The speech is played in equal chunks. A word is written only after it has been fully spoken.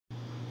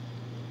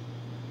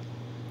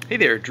Hey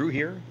there, Drew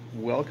here.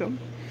 Welcome.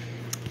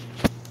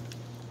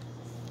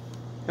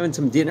 Having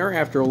some dinner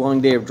after a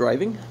long day of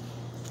driving.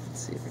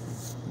 Let's see if I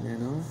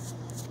can,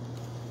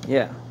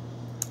 yeah.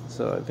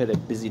 So I've had a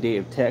busy day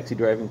of taxi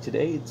driving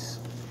today. It's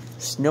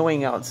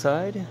snowing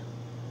outside,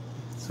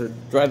 so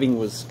driving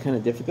was kind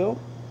of difficult.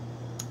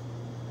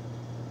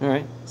 All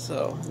right,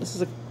 so this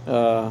is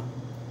a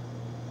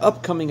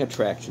upcoming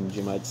attractions,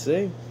 you might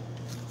say.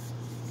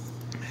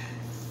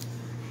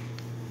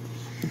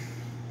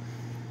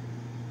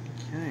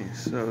 Okay,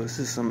 so this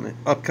is some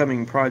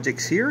upcoming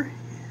projects here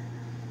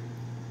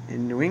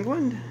in New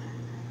England,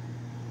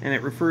 and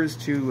it refers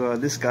to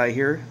this guy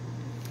here.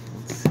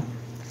 Let's see.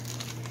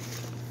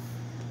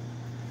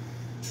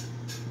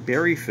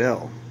 Barry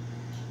Fell.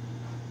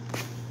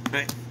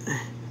 Right.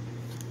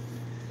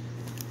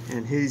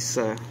 And he's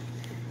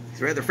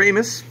rather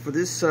famous for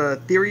this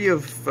theory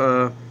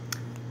of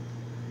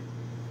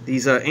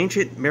these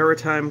ancient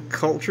maritime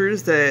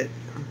cultures that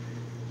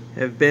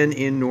have been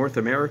in North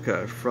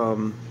America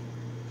from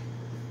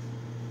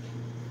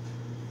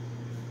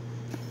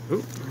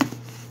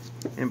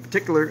in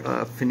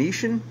particular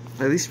Phoenician,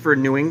 at least for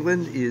New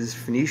England, is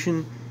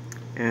Phoenician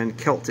and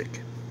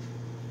Celtic,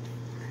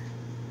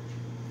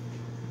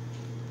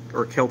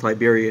 or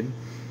Celt-Iberian.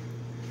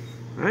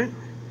 Alright,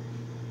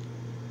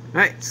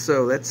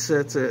 so it's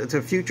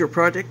a future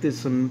project. There's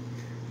some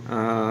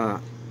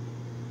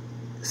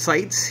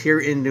sites here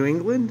in New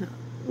England.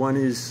 One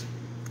is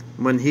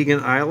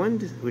Monhegan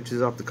Island, which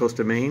is off the coast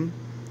of Maine.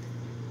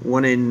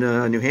 One in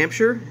New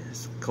Hampshire,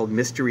 it's called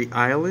Mystery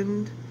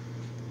Island.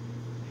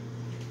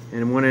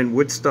 And one in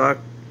Woodstock,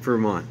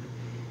 Vermont.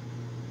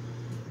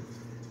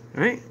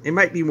 Alright, it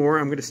might be more.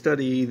 I'm going to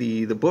study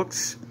the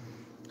books.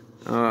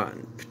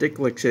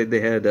 Particularly, like I said,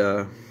 they had,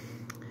 like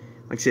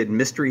I said,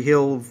 Mystery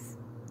Hill,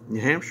 New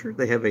Hampshire.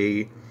 They have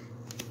a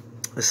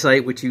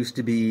site which used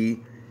to be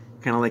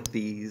kind of like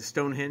the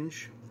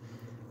Stonehenge.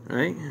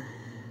 Alright?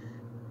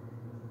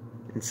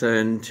 And so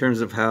in terms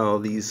of how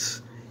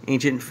these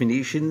ancient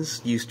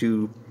Phoenicians used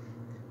to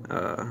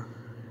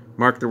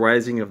mark the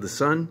rising of the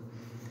sun.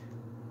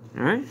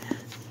 Alright?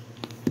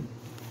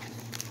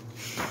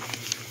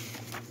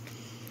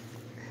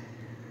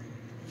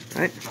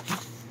 Alright?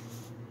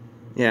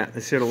 Yeah, they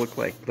sort of look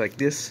like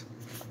this.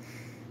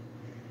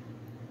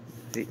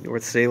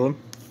 North Salem.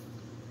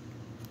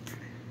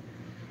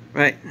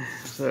 Right,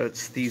 so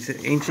it's these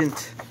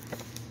ancient...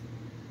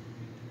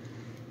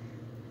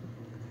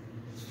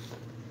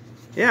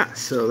 Yeah,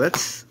 so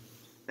that's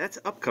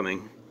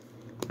upcoming.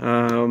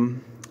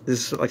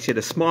 This is, like I said,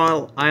 a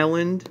small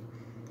island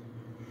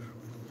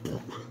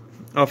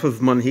off of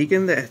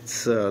Monhegan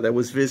that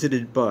was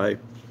visited by,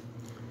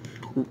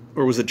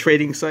 or was a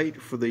trading site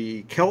for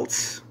the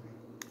Celts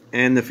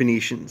and the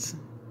Phoenicians.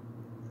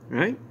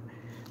 Right?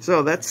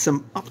 So that's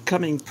some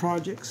upcoming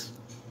projects.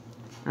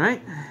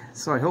 Alright,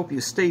 so I hope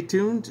you stay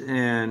tuned,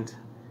 and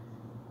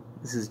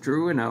this is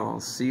Drew, and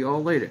I'll see you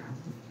all later.